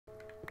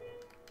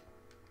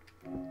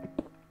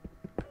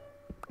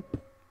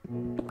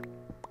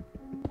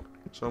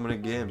So many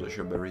games that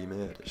should be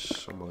remade.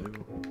 It's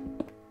unbelievable.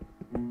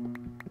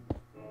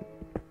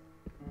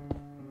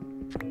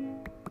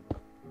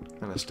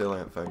 And I still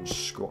ain't found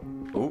squat.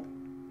 Oh!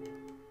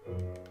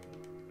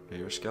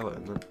 You're a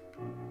skeleton then.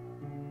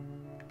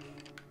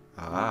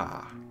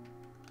 Ah!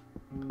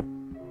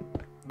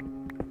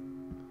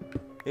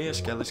 Here,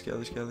 Skelly.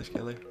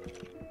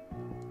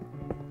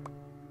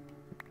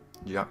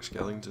 Jack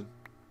Skellington.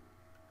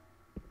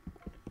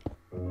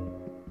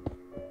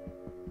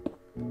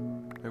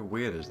 How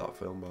weird is that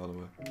film, by the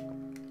way?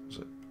 Is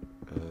it?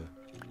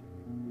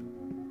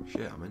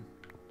 Shit,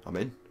 I'm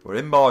in. We're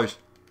in, boys.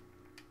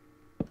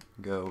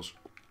 Girls.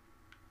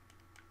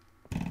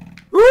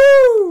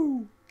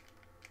 Woo!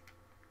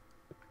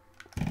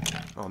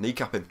 Oh,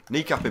 kneecap him.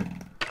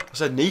 I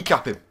said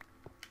kneecap him.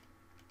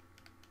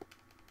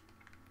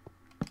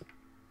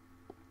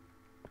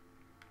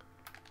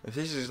 If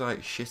this is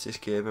like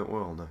shittest game in the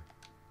world now.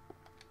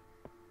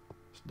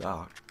 It's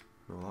dark.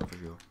 No, that for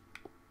sure.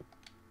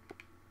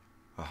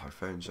 Oh, I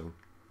found some.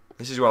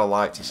 This is what I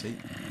like to see.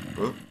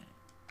 Oh.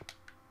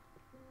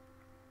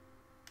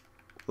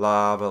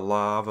 Lava.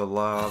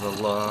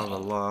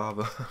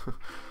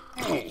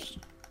 How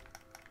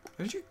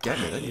did you get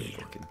me then, you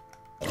fucking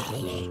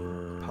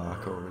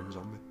parkouring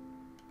zombie?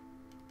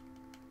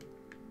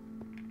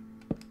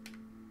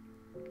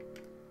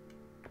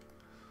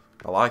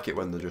 I like it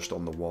when they're just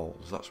on the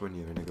walls. That's when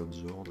you're in a good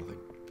zone, I think.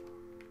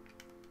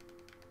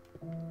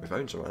 We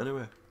found some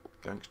anyway,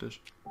 gangsters.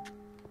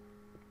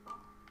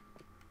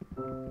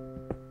 There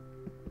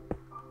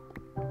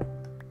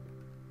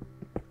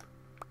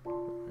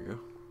we go.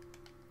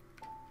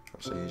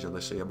 That's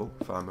easily seeable.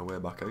 Find my way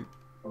back out.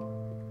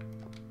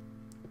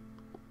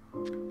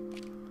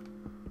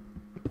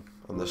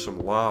 And there's some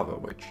lava,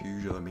 which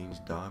usually means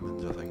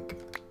diamonds, I think.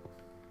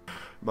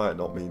 Might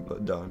not mean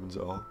that diamonds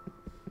at all.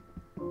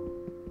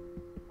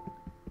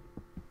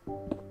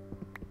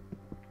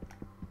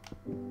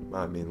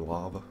 Might mean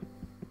lava.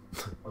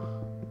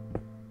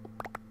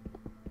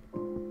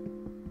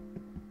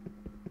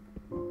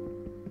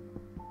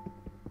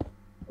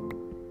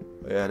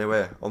 Yeah,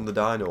 anyway, on the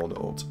dino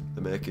note,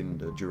 they're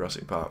making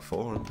Jurassic Park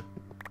 4 and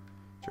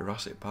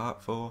Jurassic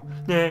Park 4.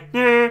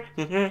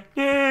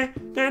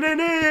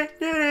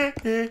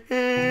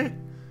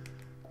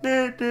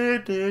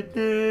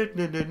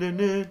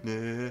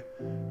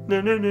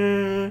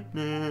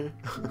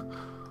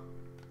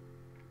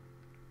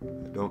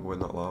 Don't go in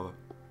that lava.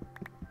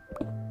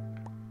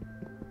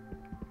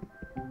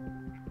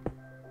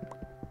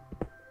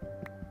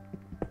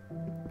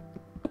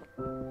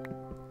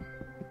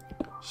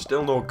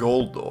 Still no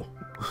gold though.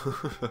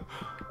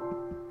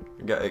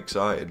 I get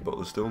excited, but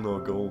there's still no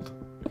gold.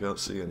 I can't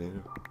see any.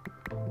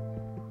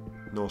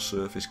 No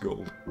surface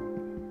gold.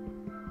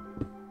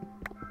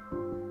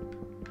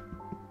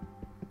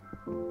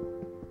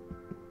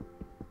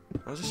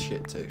 How does this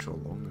shit take so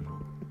long as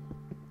well?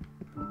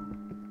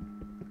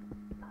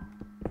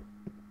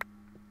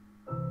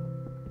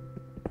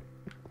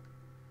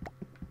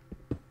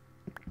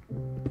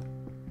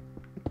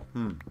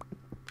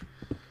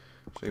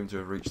 Seem to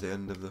have reached the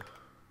end of the...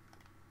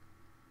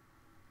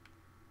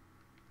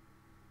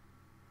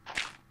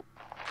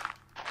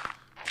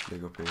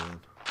 Dig up here then.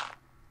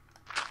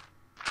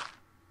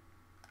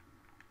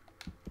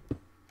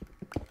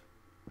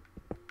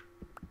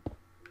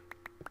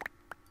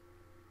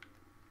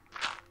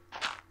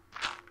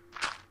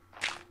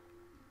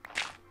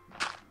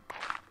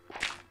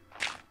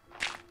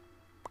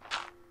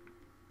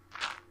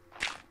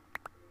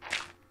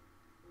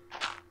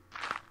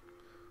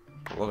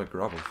 A lot of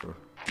gravel for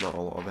not a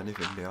lot of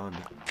anything behind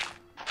it.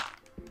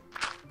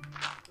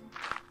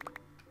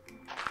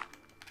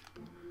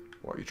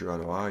 What are you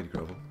trying to hide,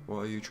 gravel? What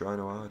are you trying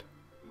to hide?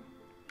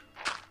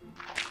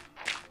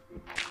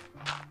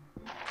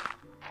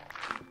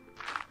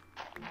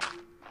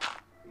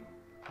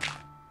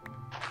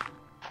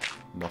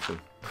 Nothing.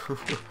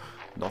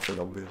 Nothing,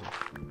 obviously.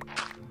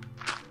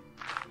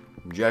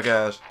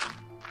 Jackass!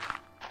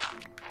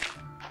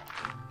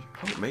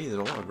 Help me, there's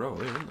a lot of gravel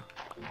here, isn't there?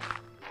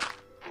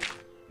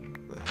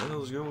 What the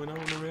hell's going on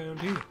around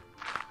here?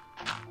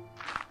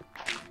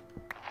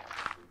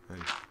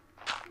 Hey.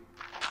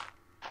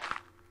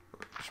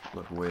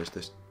 Let's waste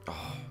this.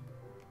 Oh.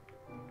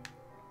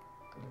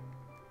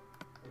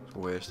 Let's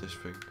waste this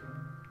thing.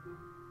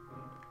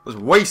 Let's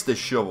waste this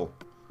shovel.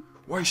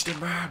 Waste him,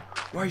 man.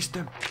 Waste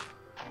him.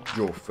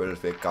 You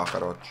filthy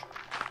cockroach.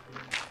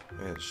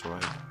 Yeah, that's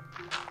right.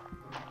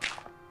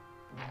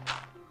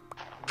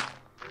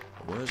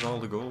 Where's all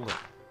the gold at?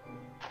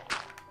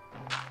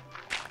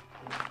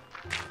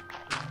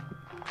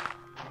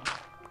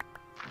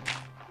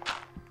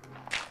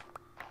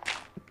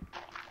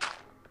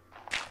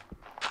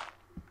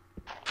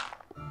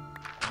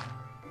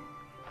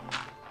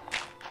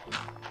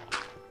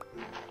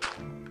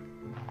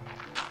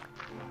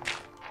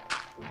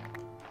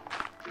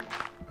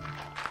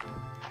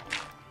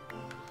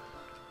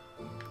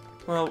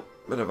 Well,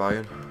 bit of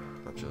iron.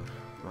 Actually,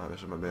 might be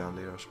something behind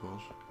here, I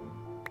suppose.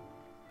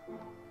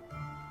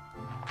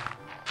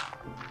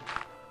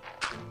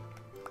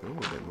 Ooh,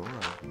 a bit more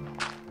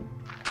iron.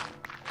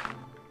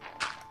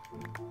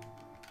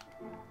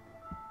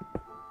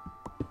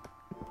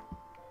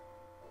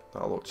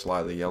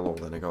 slightly yellow,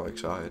 then I got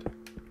excited.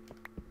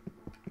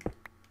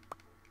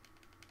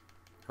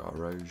 Got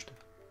aroused.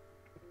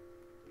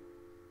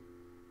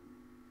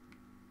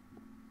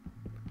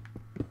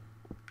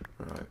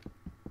 Right.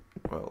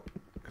 Well,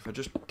 if I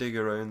just dig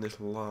around this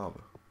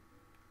lava.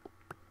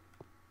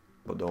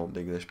 But don't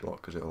dig this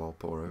block because it'll all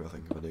pour out, I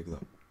think, if I dig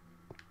that.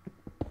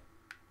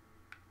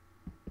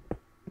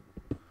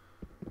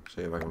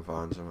 See if I can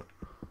find something.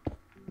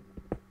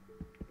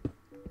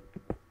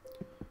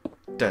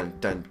 Dun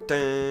dun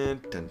dun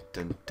dun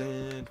dun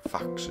dun.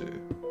 Faxu.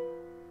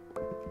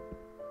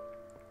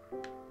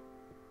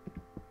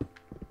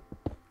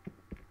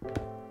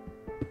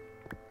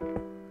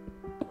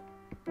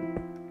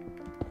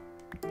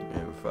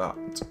 In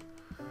fact,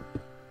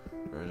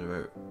 there's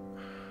about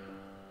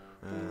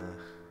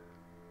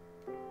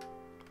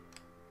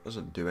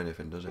doesn't do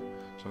anything, does it?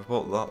 So if I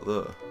put that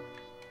there,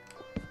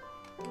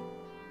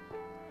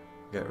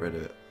 get rid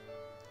of it.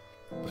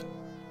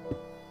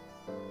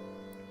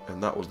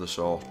 And that was the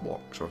source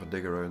block, so if I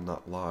dig around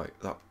that light,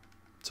 that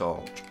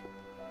torch,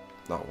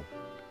 that one,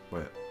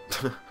 wait,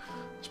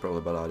 it's probably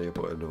a bad idea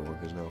putting another one,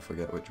 because now I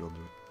forget which one's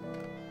it.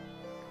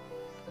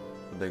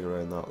 If I dig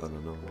around that, then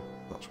I know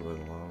that's where the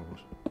lava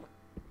was.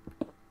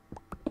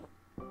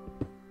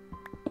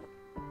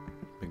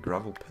 Big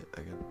gravel pit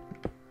again.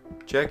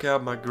 Check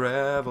out my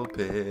gravel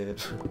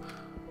pit.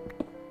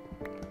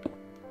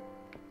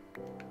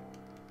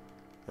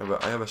 Yeah,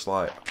 but I have a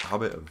slight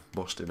habit of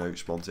busting out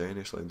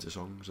spontaneously into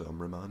songs that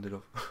I'm reminded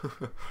of.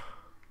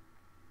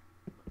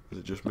 Is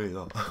it just me,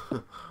 that?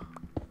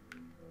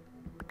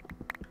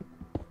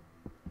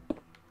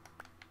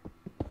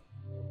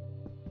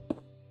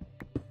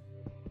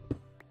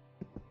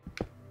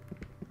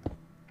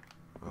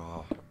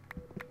 Oh,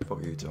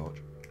 fuck you, Torch.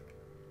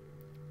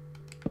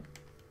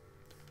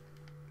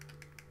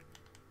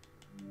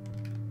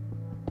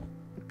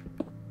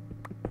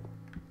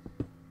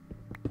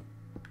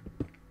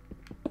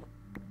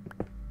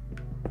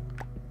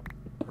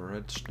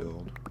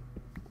 Redstone.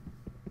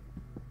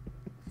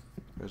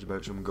 There's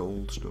about some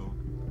goldstone.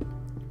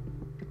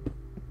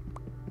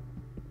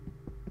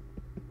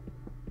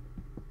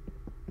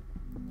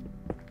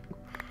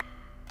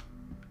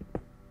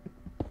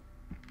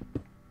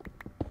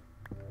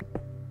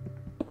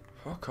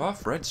 Fuck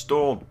off,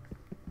 redstone!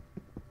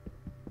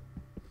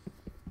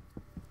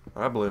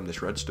 I blame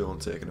this redstone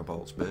taking up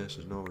all space,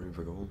 there's no room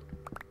for gold.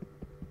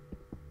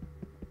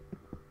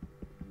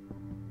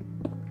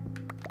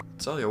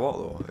 Tell you what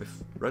though,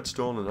 if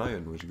redstone and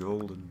iron was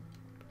gold and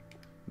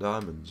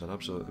diamonds, I'd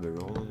absolutely be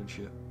rolling in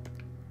shit.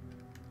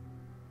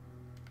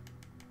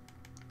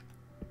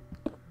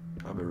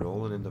 I'd be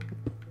rolling in the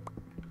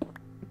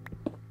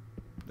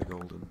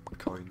golden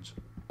coins.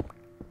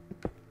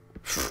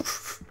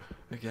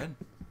 Again.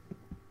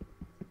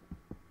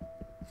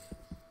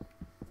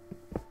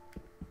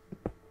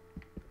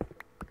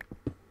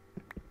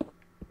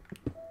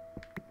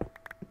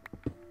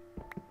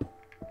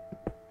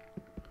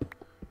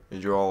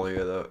 Did you all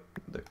hear the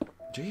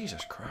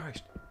Jesus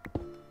Christ,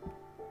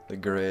 the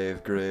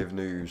grave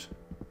news?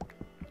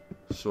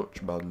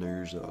 Such bad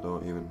news that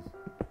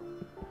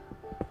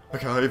I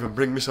can't even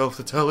bring myself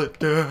to tell it.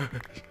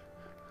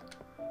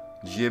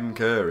 Jim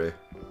Carrey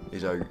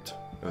is out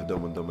of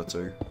Dumb and Dumber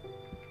 2.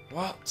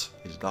 What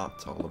is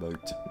that all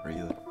about,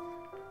 really?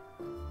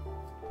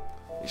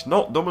 It's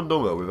not Dumb and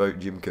Dumber without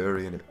Jim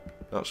Carrey in it.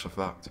 That's a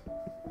fact.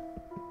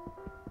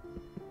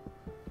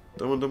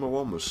 Dumb and Dumber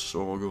 1 was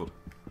so good.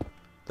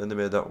 Then they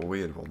made that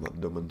weird one, that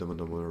Dumb and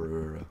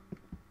Dumber.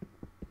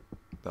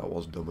 That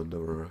was Dumb and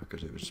Dumber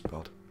because it was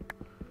bad.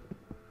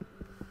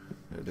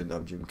 It didn't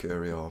have Jim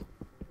Carrey or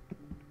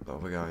that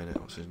other guy in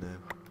it. What's his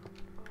name?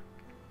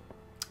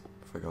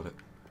 Forgot it.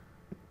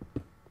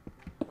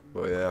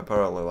 But yeah,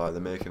 apparently like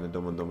they're making a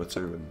Dumb and Dumber 2,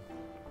 and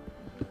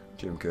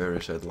Jim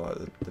Carrey said like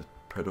the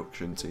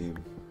production team,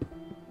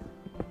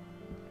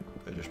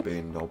 they're just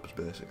being knobs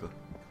basically.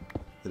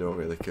 They don't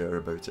really care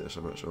about it or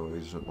something, so he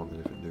doesn't want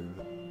anything to do with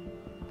it.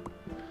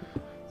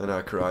 Then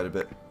I cried a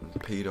bit and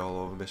peed all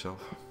over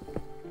myself.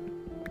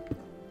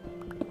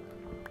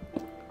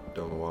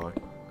 Don't know why.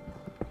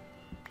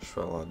 Just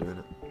felt like doing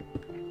it.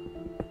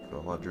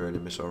 Felt like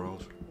draining my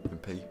sorrows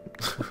and pee.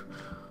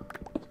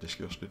 It's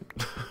disgusting.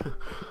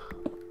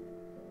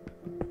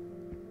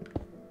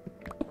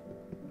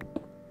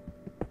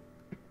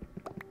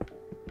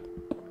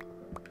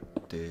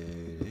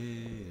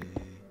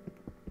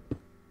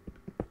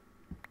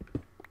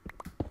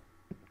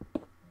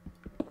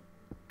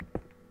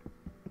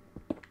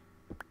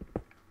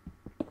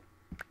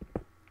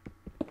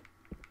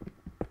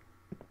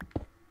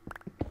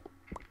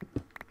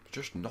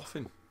 Just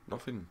nothing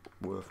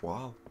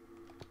worthwhile.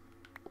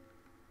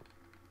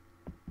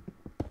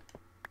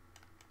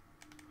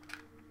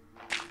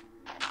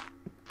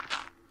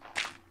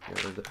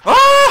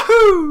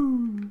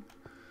 Ahoo!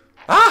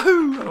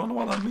 Ahoo! I don't know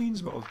what that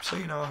means, but I'm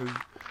saying ahoo.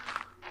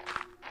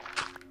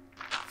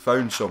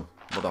 Found some,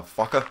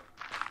 motherfucker.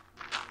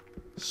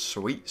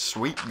 Sweet,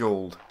 sweet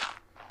gold.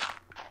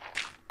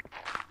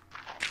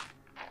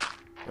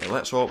 Well,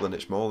 let's hope then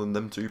it's more than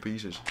them 2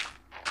 pieces.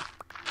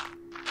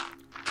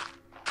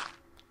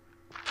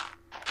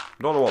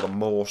 I don't know what the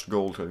most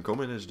gold can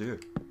come in is, do you?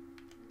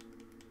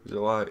 Is it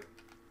like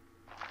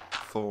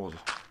 4s?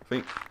 I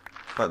think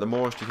like the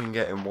most you can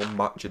get in one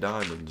batch of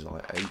diamonds is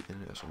like 8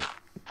 in it or something.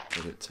 Or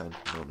is it 10?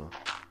 I don't know.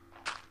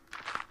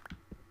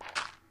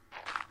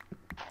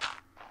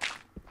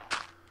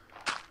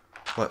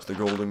 Let the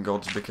golden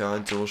gods be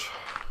kind to us.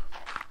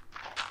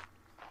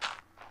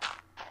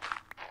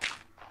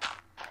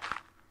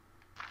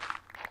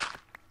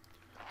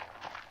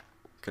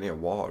 Can hear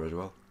water as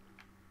well.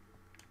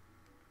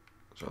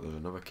 So there's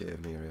another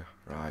cave near here.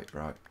 Right,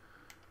 right.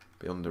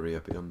 Be under here,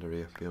 be under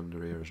here, be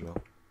under here as well.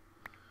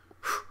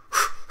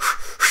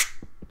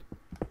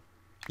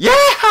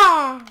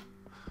 Yeah!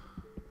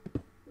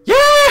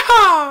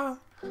 Yeah!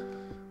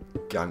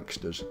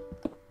 Gangsters.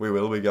 We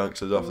will be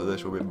gangsters after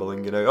this, we'll be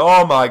blinging out.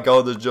 Oh my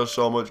god, there's just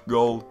so much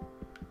gold.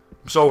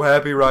 I'm so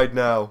happy right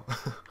now.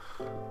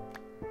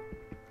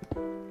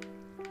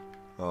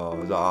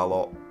 Oh, is that our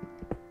lot?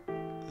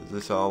 Is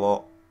this our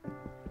lot?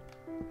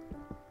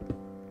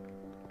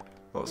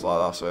 Looks like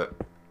that's it.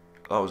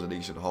 That was a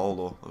decent haul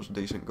though. That was a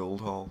decent gold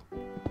haul.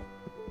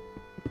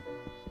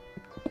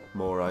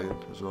 More iron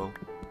as well.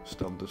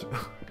 Standard.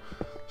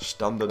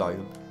 Standard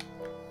iron.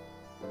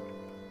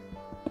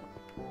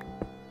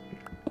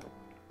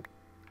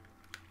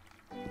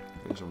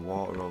 Need some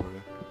water over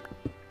here.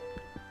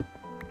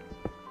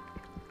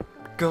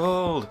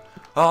 Gold!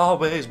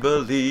 Always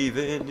believe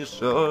in your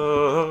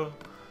soul.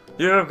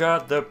 You've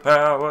got the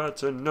power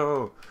to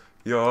know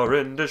you're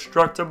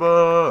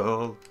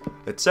indestructible.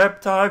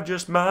 Except I've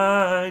just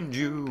mined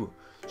you,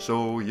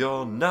 so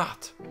you're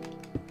not.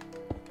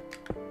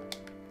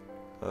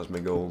 That's my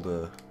gold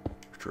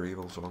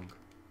retrieval song.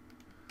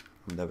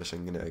 I'm never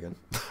singing it again.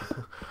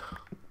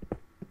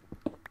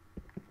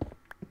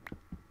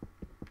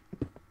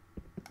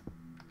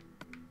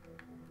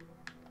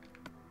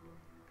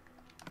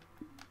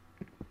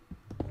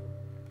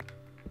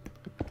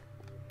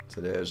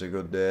 Today was a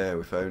good day,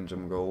 we found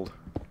some gold.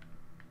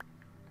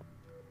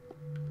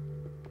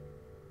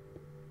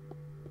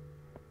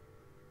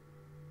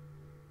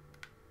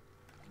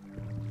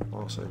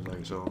 Oh, sounds like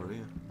it's over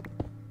here.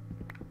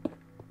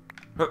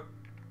 Huh.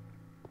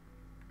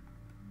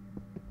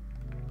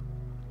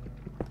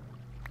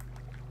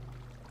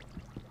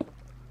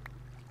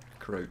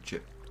 Crouch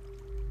it.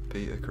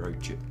 Peter,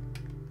 crouch it.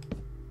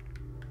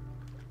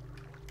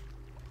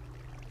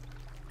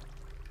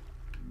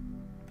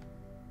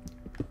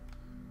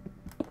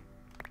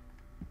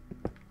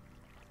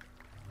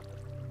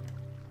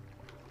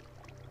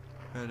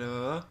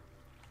 Hello?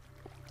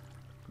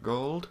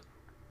 Gold?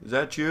 Is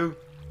that you?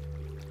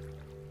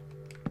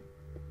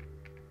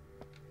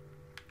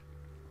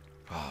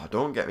 Oh,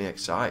 don't get me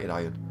excited,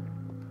 Iron.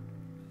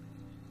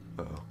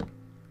 Uh-oh.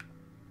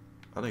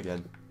 And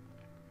again.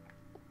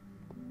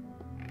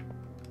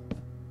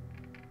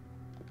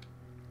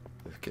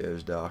 This cave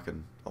is dark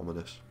and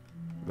ominous.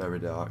 Very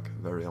dark,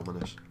 very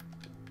ominous.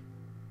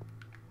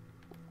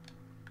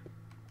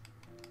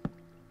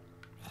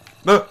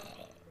 No!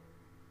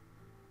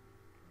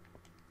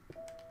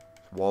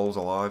 Wall's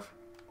alive.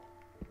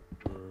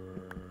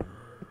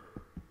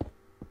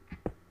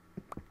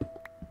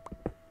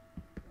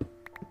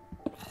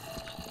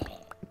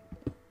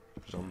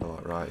 Zombie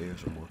like right here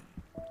somewhere.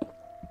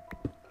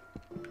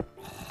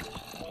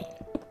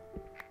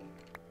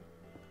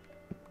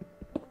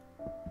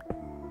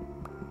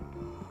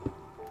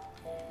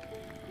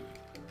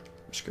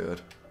 I'm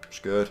scared. I'm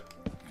scared.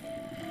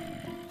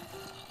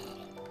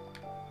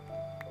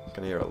 I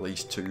can hear at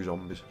least 2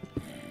 zombies.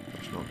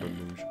 That's not good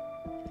news.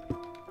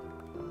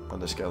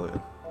 And a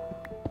skeleton.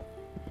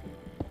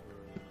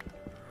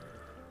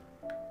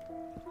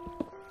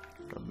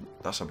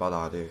 That's a bad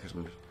idea because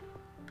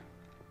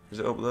is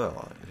it up there?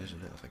 Like, it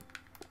isn't it, I think.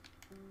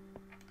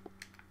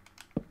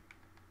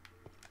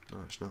 No,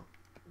 it's not.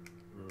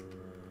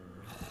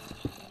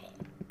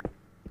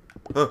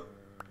 Huh.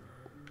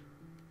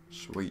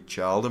 Sweet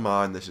child of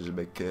mine, this is a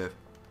big cave.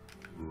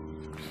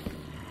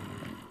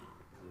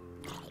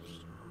 I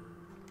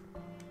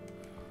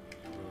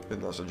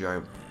think that's a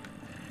giant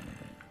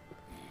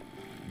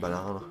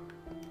banana.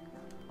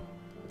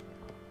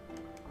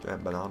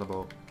 Giant banana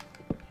boat.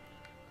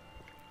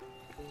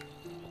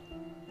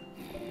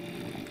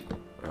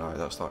 Right,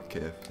 that's that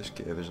cave. This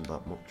cave isn't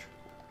that much.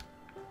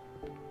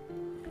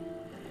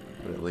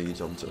 But it leads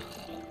onto...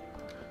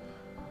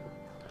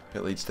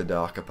 It leads to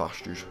darker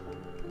pastures.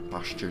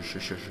 Pastures,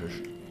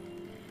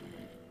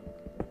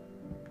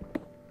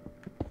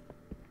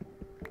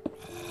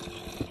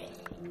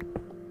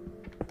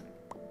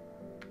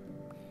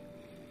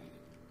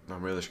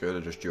 I'm really scared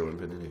of just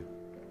jumping in here.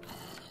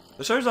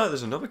 It sounds like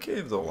there's another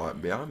cave though, like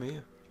behind me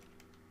here.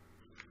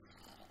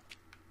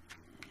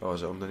 Oh,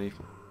 is it underneath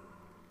me?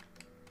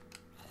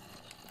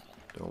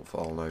 Don't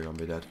fall now, I'll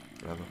be dead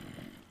forever.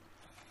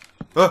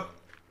 Ah!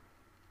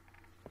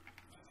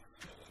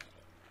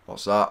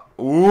 What's that?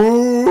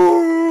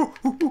 Ooh!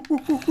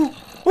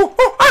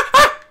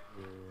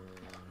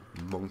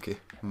 Monkey.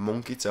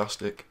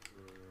 Monkey-tastic.